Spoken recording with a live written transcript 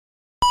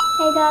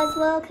Hey guys,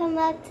 welcome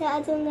back to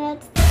Adem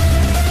Dadz.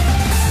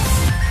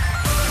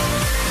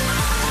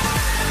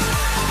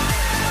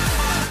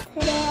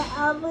 Today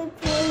I'll be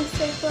playing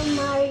Super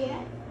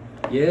Mario.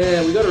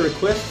 Yeah, we got a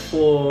request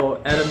for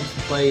Adam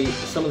to play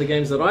some of the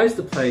games that I used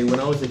to play when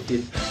I was a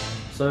kid.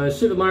 So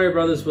Super Mario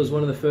Brothers was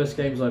one of the first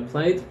games I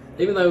played,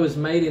 even though it was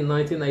made in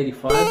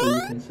 1985, as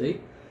you can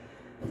see.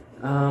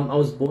 I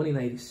was born in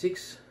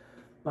 86,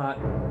 but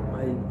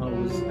I was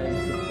able to play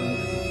as a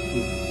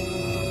kid.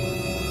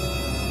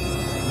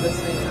 Let's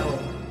see how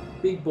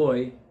Big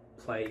Boy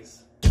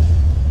plays.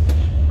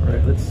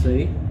 Alright, let's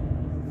see.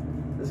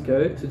 Let's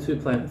go to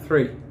 2-player.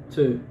 3,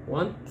 2,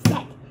 1.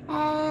 Set.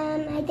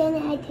 I don't know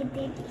how to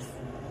do this.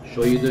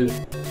 Sure you do.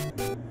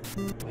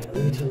 Wait, let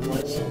me turn the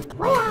lights on.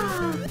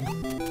 Voila!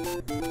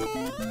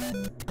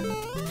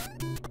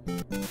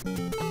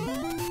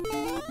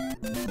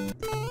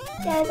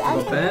 Guys,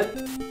 Not bad.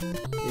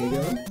 There you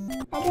go.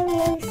 I get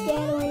really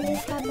scared when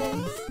this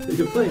happens.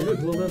 You're playing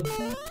good, well done.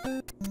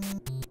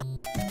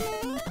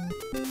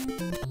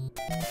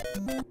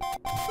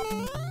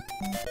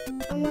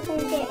 I'm not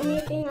gonna get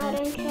anything, I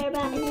don't care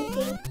about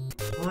anything.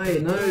 I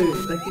know,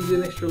 that gives you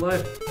an extra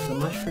life. The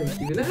mushrooms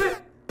give you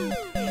that.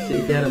 See,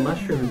 if you had a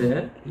mushroom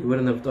there, you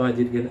wouldn't have died,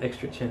 you'd get an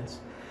extra chance.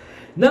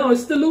 Now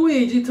it's the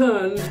Luigi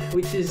turn,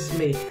 which is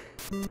me.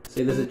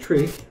 See, there's a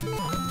trick.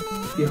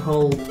 If you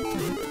hold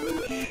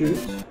shoot,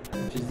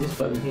 which is this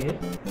button here,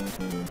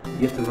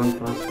 you have to run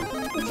faster.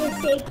 Which is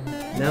sick.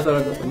 Now that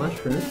I've got the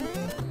mushroom,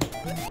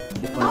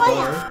 if I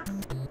die,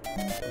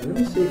 let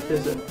me see if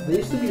there's a... There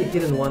used to be a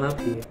hidden one up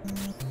here.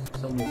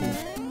 Somewhere here.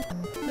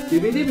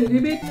 Dibby dibby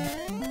dibby!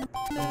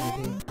 Somewhere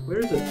here. Where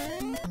is it?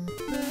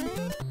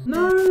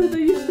 No, there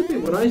used to be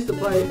when I used to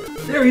play it.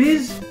 There it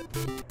is!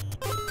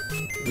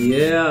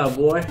 Yeah,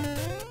 boy.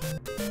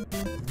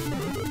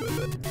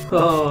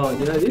 Oh,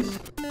 you know this?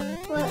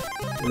 What?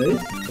 You know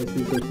this? What's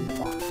this?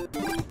 What's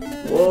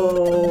this?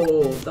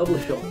 Whoa! Double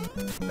shot.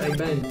 Bang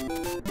bang.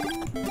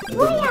 I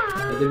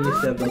didn't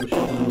used to have double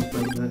shot when I was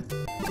playing that.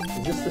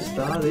 Is this the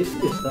star? There used to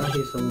be a star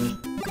here somewhere.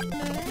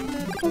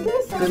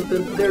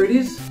 There it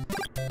is.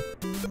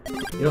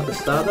 You know what the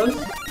star does?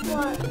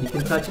 What? You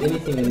can touch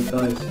anything and it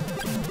dies.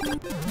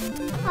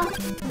 Oh,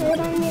 so I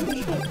don't need the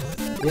tricks.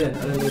 Yeah, I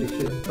don't need to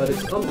shoot. But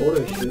it's on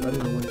auto shoot, I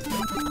don't know why.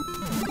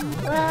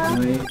 Well,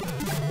 Anyway,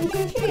 you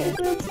can shoot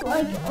groups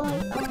like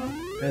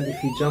and if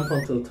you jump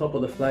onto the top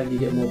of the flag, you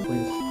get more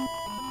points.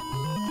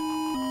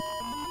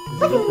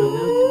 Is it your turn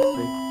now? Let's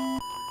see.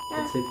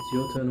 Let's see if it's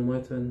your turn or my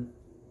turn.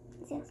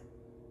 Yes.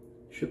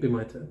 Should be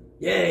my turn.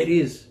 Yeah, it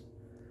is!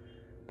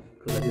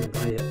 Because I didn't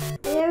die yet.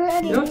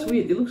 You know what's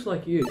weird? It looks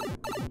like you.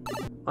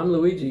 I'm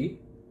Luigi,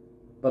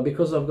 but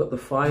because I've got the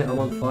fire, I'm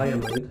on fire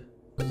mode.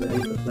 Because I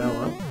ate the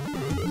flower.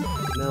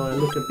 Now I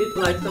look a bit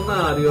like the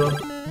Mario.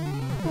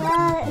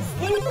 Well, it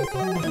stays the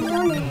same as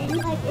your name.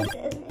 Like,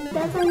 it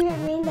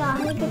doesn't mean that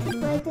I get to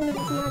play because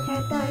it's my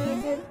character.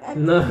 And it's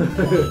No,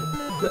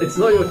 it's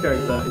not your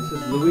character. It's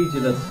just Luigi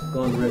that's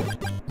gone red.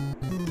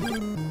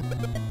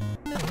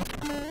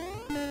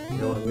 You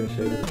know what? I'm going to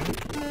show you the trick.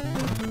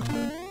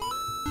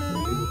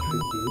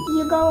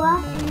 You go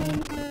up and then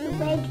you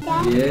break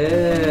down.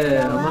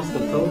 Yeah, I must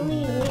have told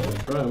you.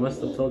 That's right, I must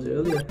have told you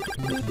earlier.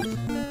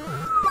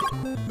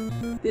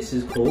 This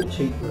is called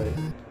cheat mode.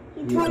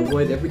 You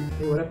avoid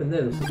everything. What happened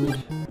there? There's a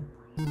glitch.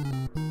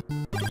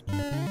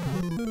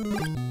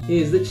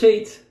 Here's the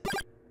cheat.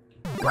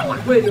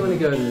 Where do you want to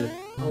go to?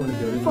 I want to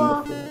go to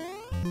number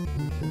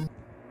 4.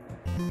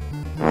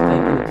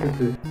 Thank you,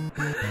 cuckoo.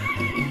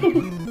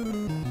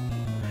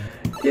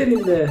 Get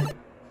in there.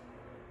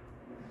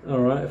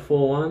 Alright,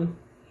 4-1.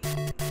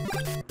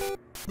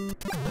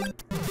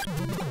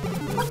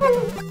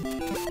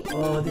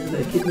 Oh, this is the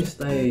echidna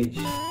stage.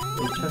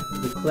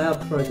 The cloud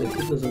throws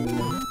echidnas on the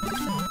wall.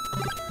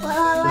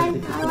 Well, I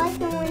like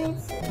it when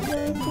it's the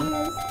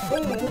echidna's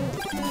thing.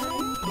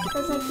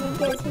 Because like you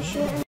get to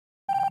shoot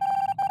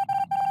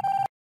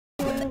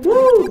and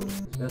woo!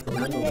 you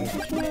get to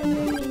shoot and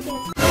then you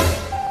get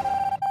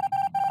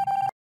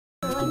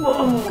whoa!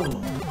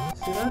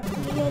 See that?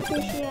 You get to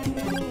shoot and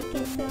then you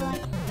get to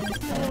like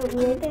start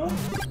with it.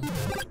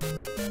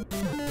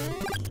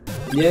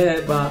 Yeah,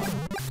 but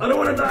I don't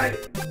want to die!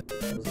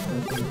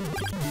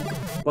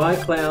 Bye,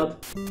 Cloud.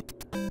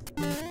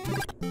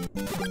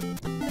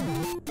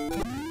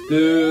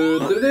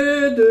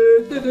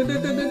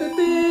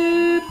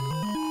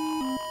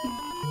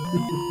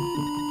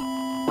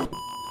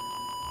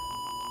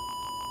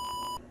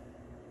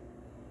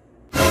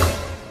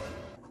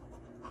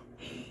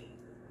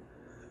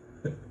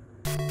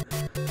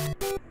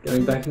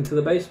 Going back into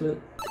the basement.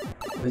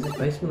 Is this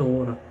basement or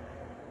water?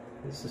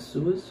 Is this the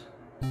sewers?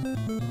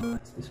 Oh,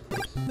 it's this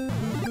place. I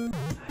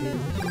hate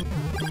this one.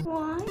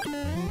 Why?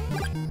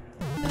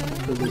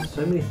 Because there's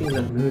so many things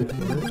that move,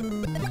 you know?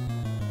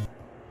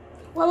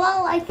 Well, I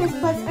like this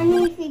place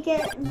only if you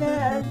get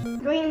the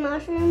green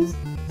mushrooms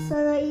so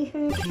that you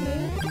can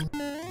shoot.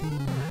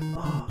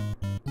 Oh,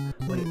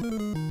 wait.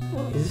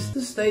 Is this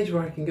the stage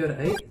where I can go to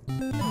 8?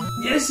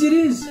 Yes, it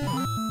is!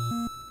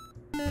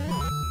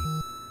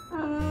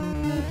 How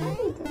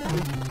do you do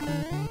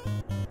that?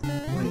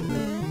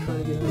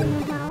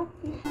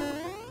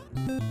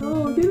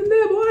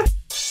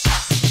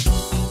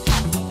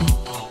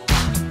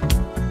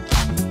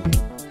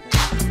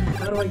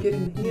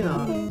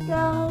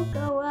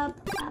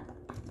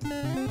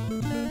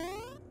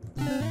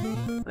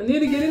 I need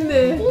to get in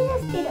there. You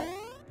just did it.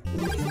 You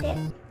just did it.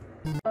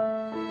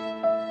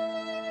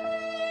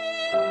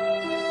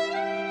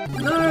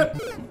 No.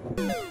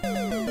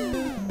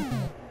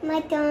 My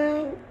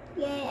turn.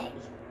 Yay.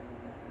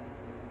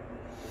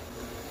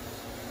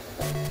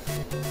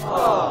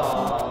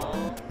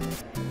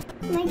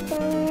 My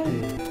turn.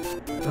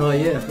 Oh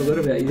yeah, I forgot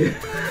about you.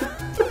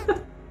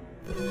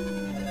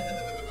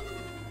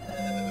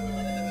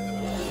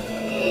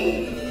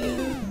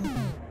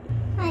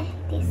 I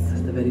hate this.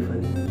 That's very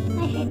funny.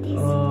 I hate this.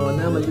 Oh,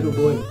 now I'm a little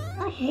boy.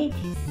 I hate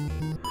this.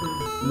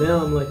 Now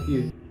I'm like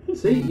you.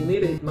 See, you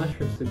need to eat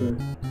mushrooms to grow.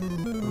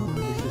 Oh,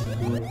 this is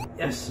annoying.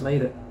 Yes,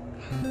 made it.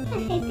 I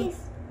hate this.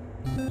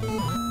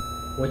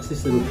 Watch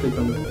this little trick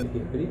I'm going to do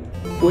here. Ready?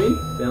 Boing,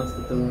 bounce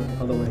it the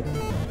other way.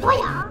 Oh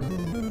yeah.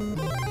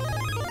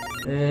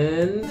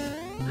 And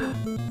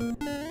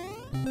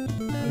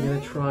I'm going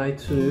to try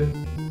to...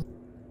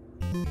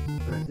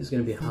 Alright, this is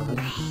going to be hard. But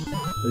this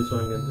is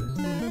what I'm going to do.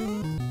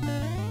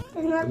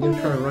 There's I'm nothing. going to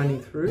try running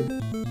through.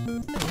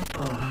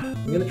 Oh,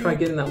 I'm going to try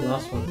getting that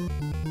last one.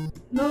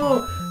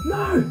 No!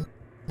 No!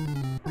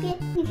 Okay,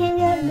 you can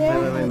go there.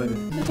 Wait.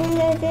 You can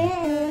go there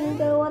and then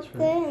go up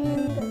there and then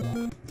go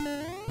there.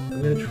 I'm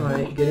going to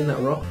try getting that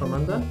rock from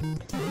under.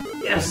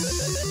 Yes!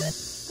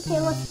 Okay,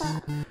 what's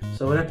that?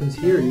 So what happens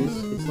here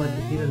is, it's like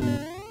a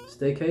hidden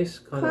staircase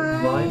kind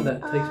of line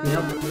that takes me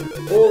up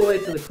all the way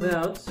to the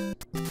clouds.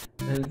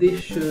 And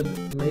this should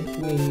make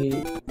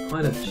me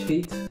kind of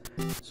cheat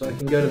so I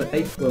can go to the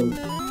 8th world.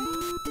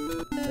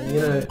 And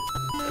you know,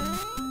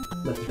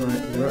 that's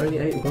right, there are only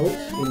 8 worlds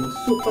in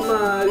Super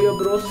Mario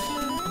Bros.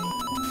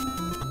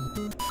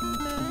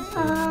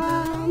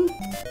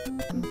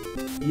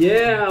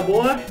 Yeah,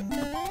 boy!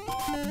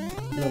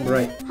 Number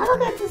 8. How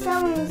about the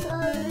sounds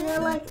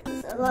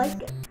like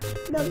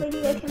the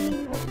video can be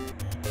more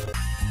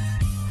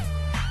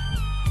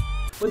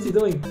What's he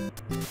doing?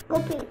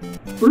 scoping?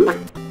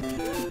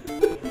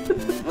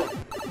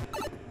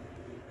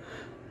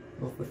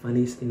 Not the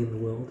funniest thing in the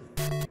world.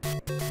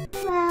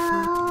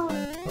 Well,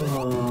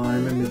 Oh, I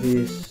remember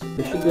this.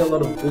 There should be a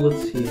lot of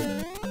bullets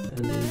here.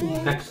 And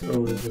axe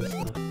throwers and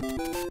stuff.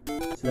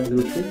 See that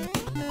little trick?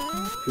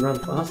 If you run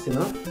fast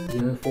enough,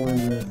 you don't fall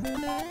in the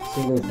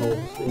single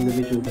holes, the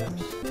individual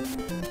gaps.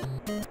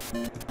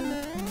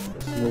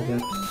 The small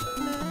gaps.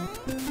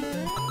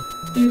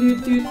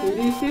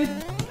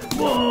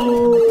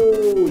 Whoa!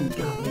 You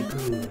got me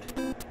good.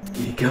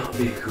 You got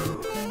me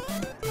good.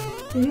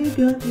 You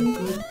got me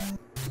good.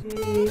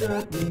 You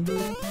got me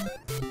good.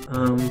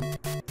 Oh no!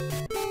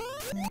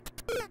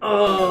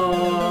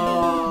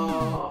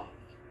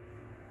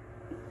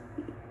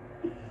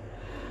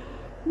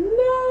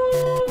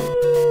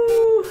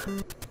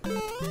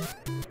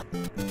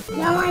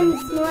 now I'm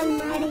small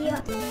Mario.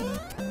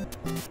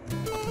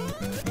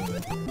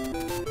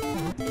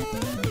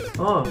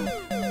 Oh!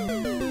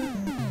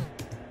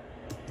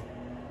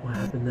 What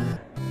happened there?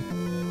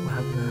 What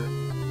happened there?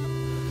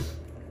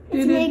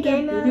 It's me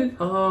again now.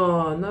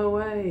 Oh, no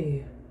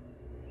way!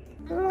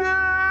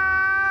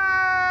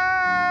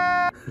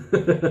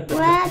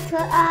 What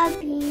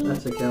Abby?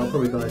 That's okay, I'll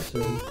probably die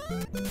soon.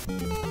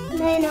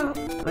 No.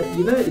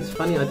 You know, it's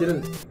funny, I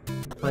didn't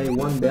play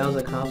one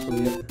Bowser Castle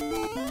yet.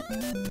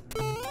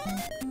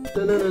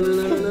 It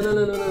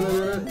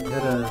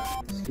had a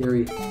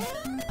scary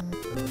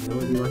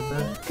melody like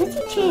that. Cause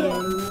you cheated.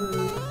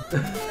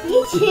 You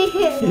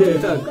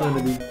cheated. Yeah, I kind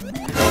of did.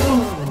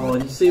 Oh,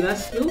 did you see that,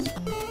 skills?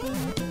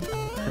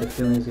 I had a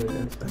feeling he was going to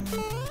bounce back.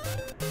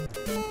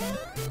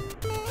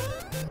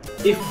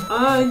 If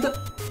I die...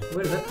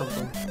 Where did that come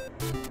from?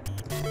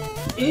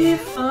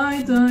 If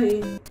I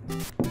die,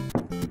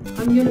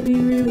 I'm gonna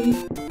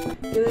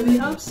be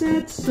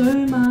upset so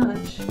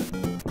much.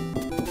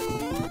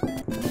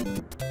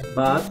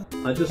 But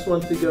I just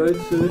want to go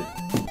to.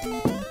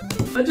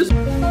 I just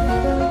want to.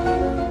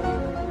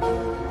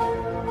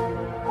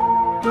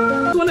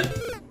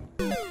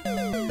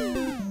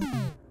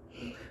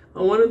 I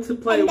wanted to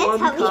play one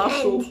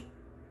castle.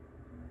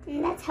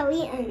 And that's how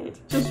we end.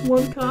 Just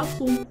one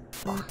castle.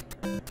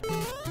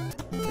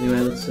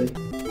 Anyway, let's see.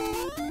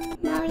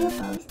 Mario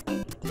Bros.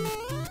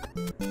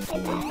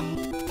 Bye-bye.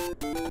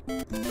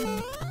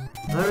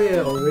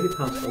 Mario already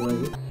passed away.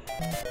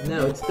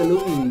 Now it's the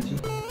Luigi.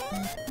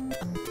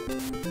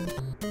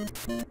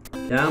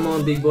 Come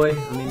on, big boy.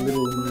 I mean,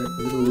 little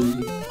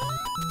Luigi.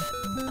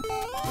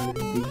 Not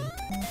even big.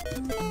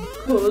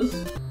 Because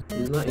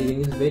he's not eating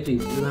his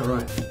veggies. Isn't that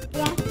right?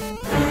 Yeah.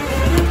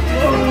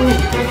 Oh!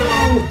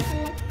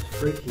 It's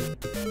freaky.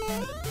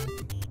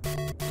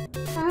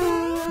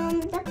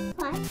 That's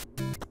fine.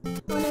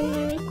 What a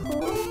very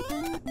cool.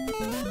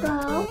 Go.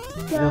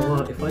 You know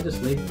what? If I just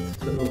leave this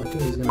turtle, I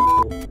think he's gonna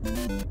fall.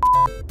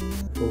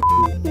 Fall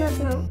here.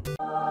 No.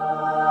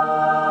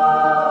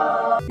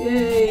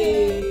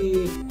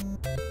 Yay!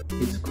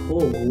 It's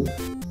called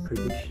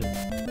prediction.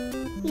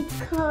 It's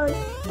called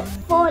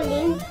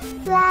falling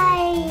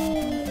fly.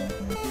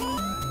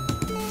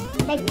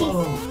 Like this. Oh,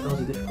 that was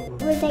a difficult one.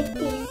 Or like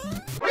this.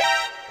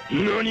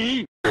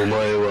 何？お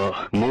前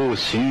はもう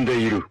死んで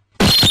いる。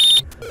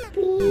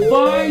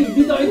Why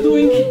did I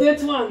doing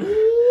that one?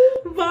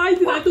 Why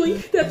did I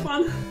doing that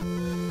one?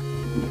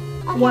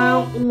 Okay.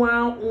 Wow,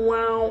 wow,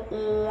 wow,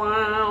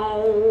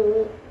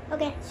 wow.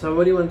 Okay. So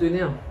what do you want to do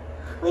now?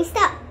 We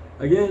stop.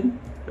 Again?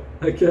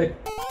 Okay.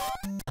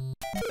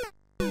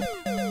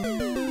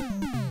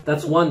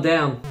 That's one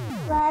down.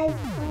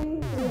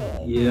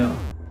 500. Yeah.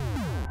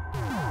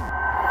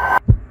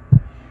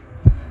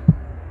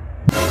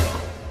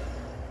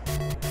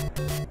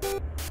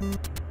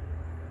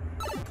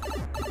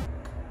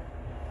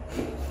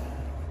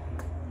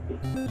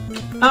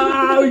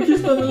 Ah, we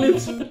kissed on the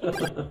lips.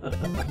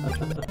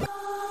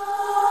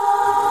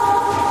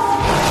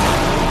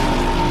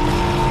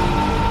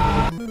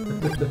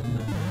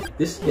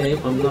 This game,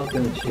 I'm not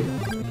going to cheat.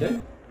 Okay?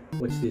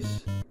 What's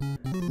this?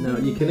 Now,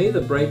 you can either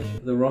break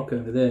the rock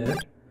over there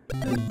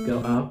and go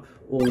up,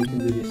 or you can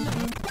do this.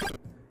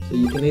 So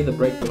you can either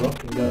break the rock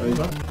and go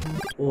over,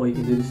 or you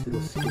can do this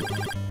little skill.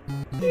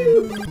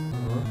 Pew!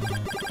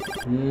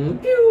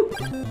 Pew!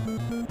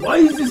 Why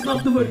is this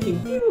not working?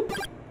 Pew!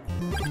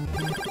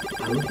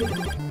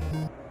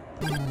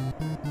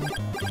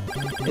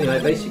 Anyway,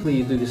 basically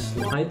you do this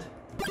slide.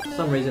 For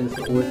some reason it's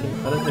not working.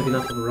 I don't have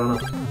enough of a runner.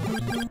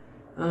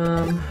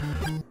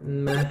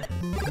 Meh.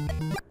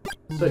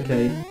 It's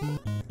okay.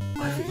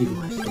 I forgive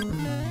myself.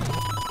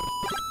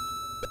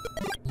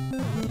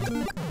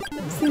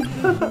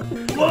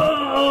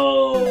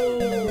 Whoa!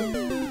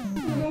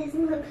 Mine's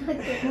not that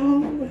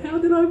good. How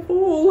did I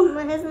fall?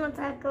 Mine's not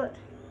that good.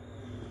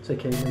 It's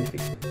okay, let me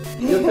fix it.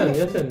 Your turn,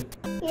 your turn.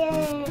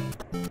 Yeah.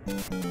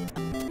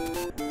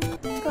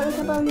 Got a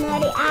couple of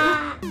naughty.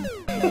 Ah!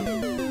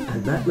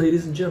 And that,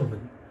 ladies and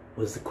gentlemen,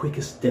 was the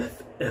quickest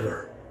death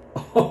ever.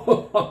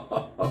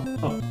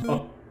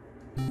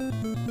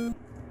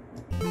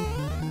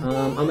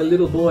 I'm a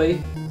little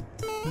boy.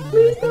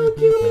 Please don't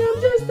kill me,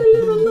 I'm just a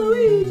little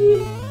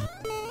Luigi.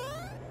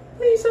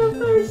 Please have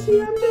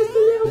mercy, I'm just a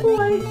little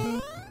boy.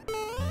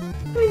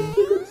 Thank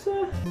you, good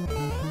sir.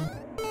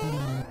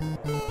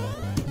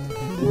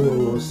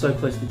 Ooh, so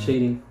close to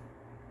cheating.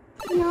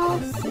 No,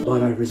 see.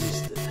 But I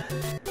resisted.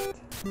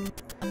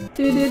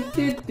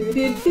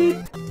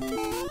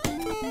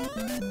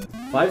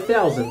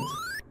 5,000.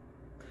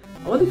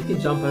 I wonder if you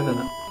can jump over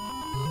that.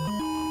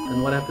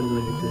 And what happens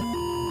when you do?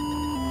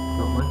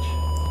 Not much.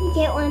 You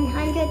get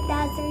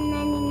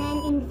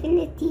 100,099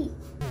 infinity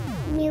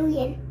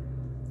million.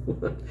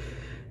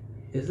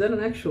 Is that an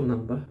actual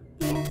number?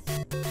 Yes.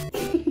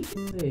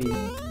 Hey.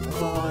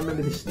 Oh, I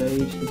remember this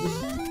stage. Is this...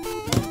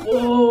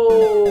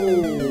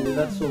 Whoa!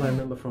 That's all I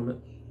remember from it.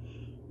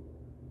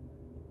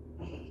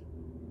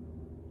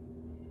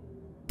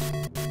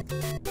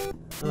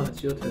 Oh,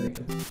 it's your turn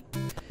again.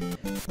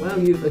 Wow,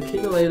 you've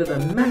accumulated a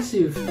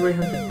massive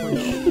 300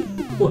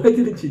 points. Why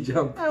didn't you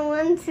jump? I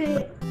want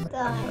to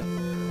die.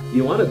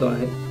 You want to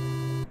die?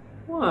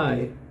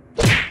 Why?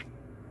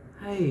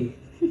 Hey,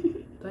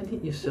 don't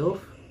hit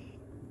yourself.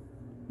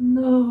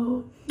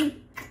 No.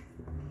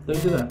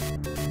 Don't do that.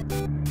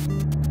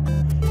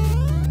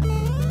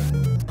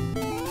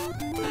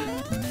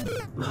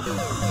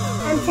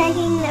 I'm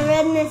taking the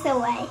redness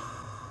away.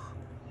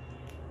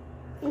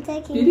 I'm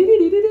taking.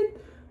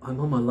 I'm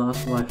on my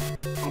last life.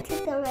 I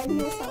took the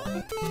redness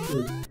away.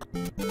 Good.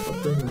 Stop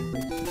doing that,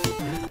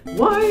 please.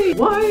 Why?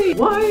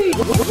 Why?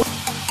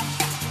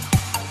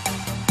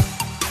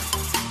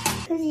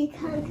 Because you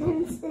can't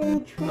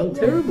concentrate. I'm your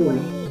terrible.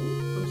 brain.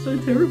 I'm so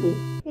terrible.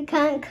 You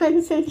can't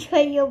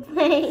concentrate your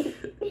brain.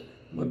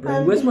 My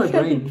brain. Where's my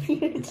brain?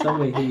 It's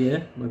somewhere here,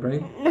 yeah? My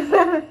brain?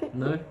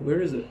 No?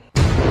 Where is it?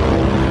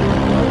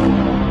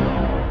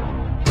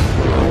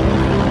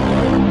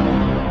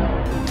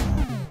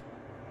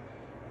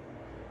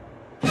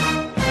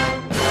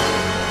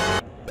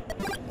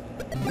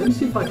 Let me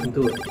see if I can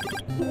do it.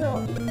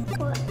 No.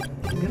 What?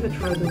 I'm gonna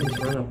try doing this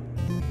run up.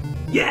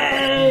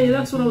 Yay!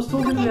 That's what I was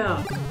talking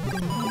about.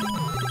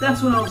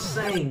 That's what I was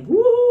saying.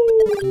 Woo!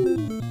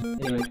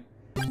 Anyway,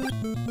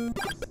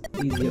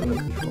 easy on a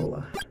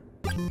controller.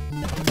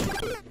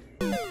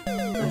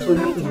 That's what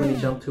happens when you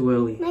jump too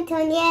early. My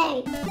turn,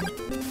 yay!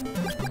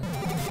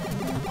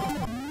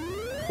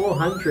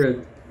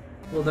 400.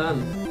 Well done.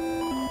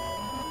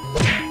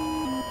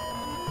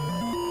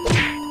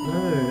 No,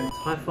 it's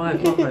high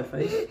five, not high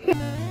face.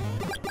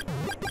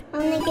 I'm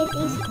gonna get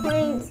these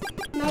coins.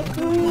 My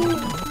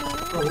coins.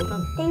 Oh, well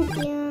done. Thank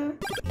you.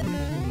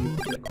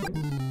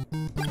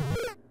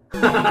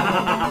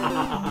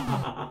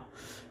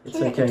 It's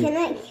okay. Can I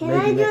Maybe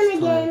join next the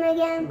game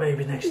again?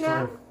 Maybe next No.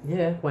 time.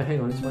 Yeah, wait, hang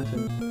on, it's my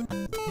turn.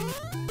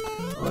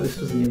 Oh, this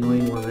was the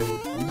annoying one, eh?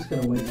 I'm just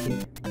gonna wait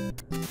here.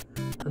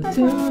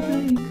 Until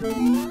they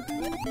come.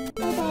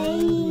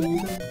 Bye-bye.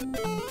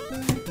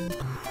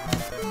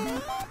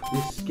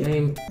 This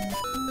game,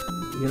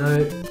 you know,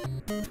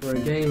 for a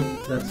game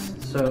that's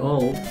so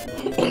old,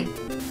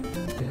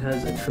 it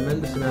has a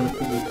tremendous amount of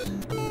physics.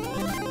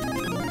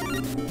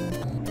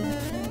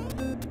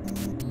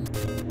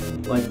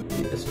 Like,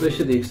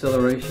 especially the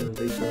acceleration and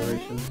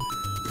deceleration.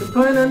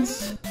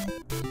 Components!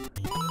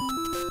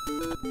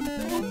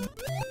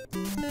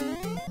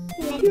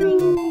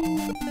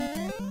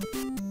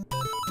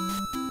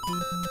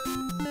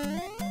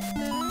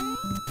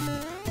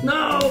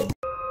 No!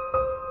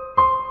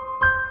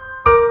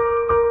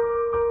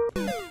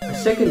 I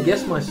second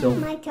guessed myself.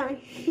 My turn.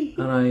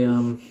 And I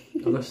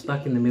got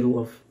stuck in the middle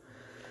of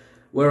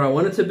where I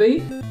wanted to be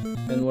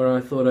and where I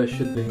thought I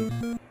should be.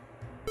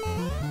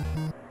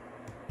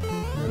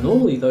 And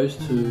normally those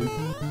two,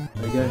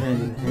 they go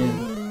hand in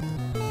hand.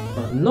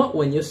 But not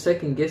when you're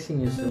second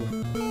guessing yourself.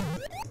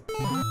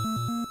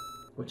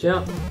 Watch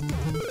out.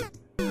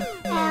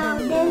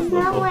 There's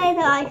no way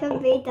that I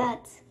can beat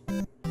that.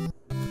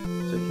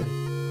 It's okay.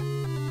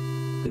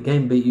 The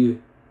game beat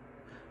you.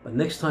 But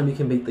next time you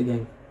can beat the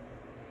game.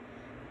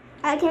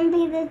 I can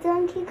beat the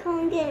Donkey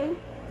Kong game.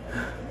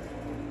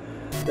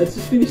 Let's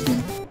just finish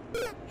this.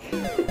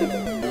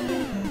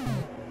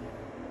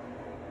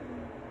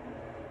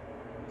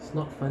 It's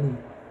not funny.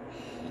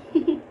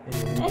 Anyway,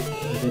 I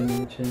didn't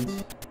have a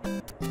chance.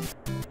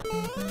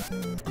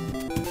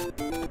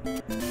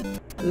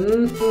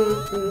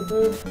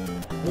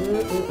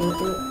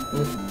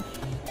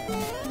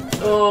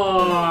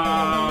 Oh,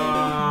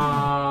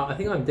 I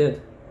think I'm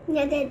dead.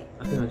 You're dead.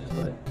 I think I just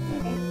died.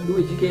 You're dead.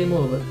 Luigi, game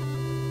over.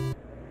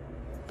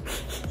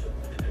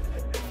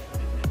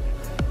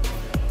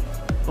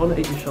 I want to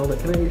eat your shoulder.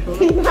 Can I eat your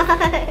shoulder? No.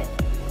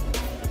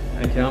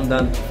 Okay, I'm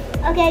done.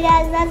 Okay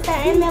guys, that's the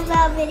end of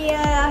our video.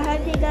 I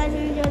hope you guys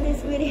enjoyed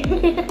this video.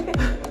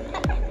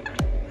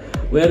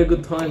 We had a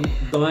good time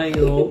dying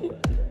and all.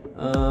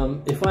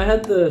 If I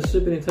had the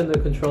Super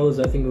Nintendo controllers,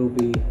 I think we'll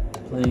be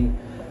playing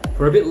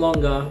for a bit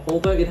longer.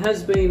 Although it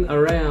has been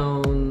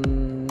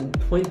around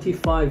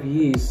 25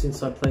 years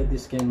since I played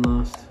this game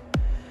last.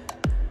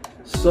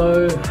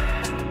 So...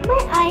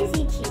 My eyes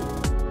itchy.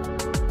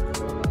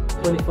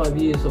 25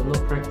 years of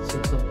not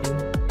practicing something.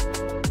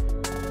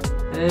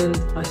 And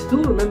I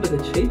still remember the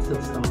cheats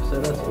and stuff,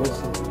 so that's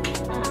awesome.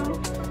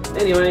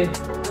 Anyway,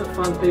 have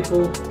fun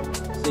people.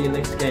 See you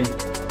next game.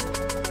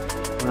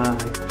 Bye.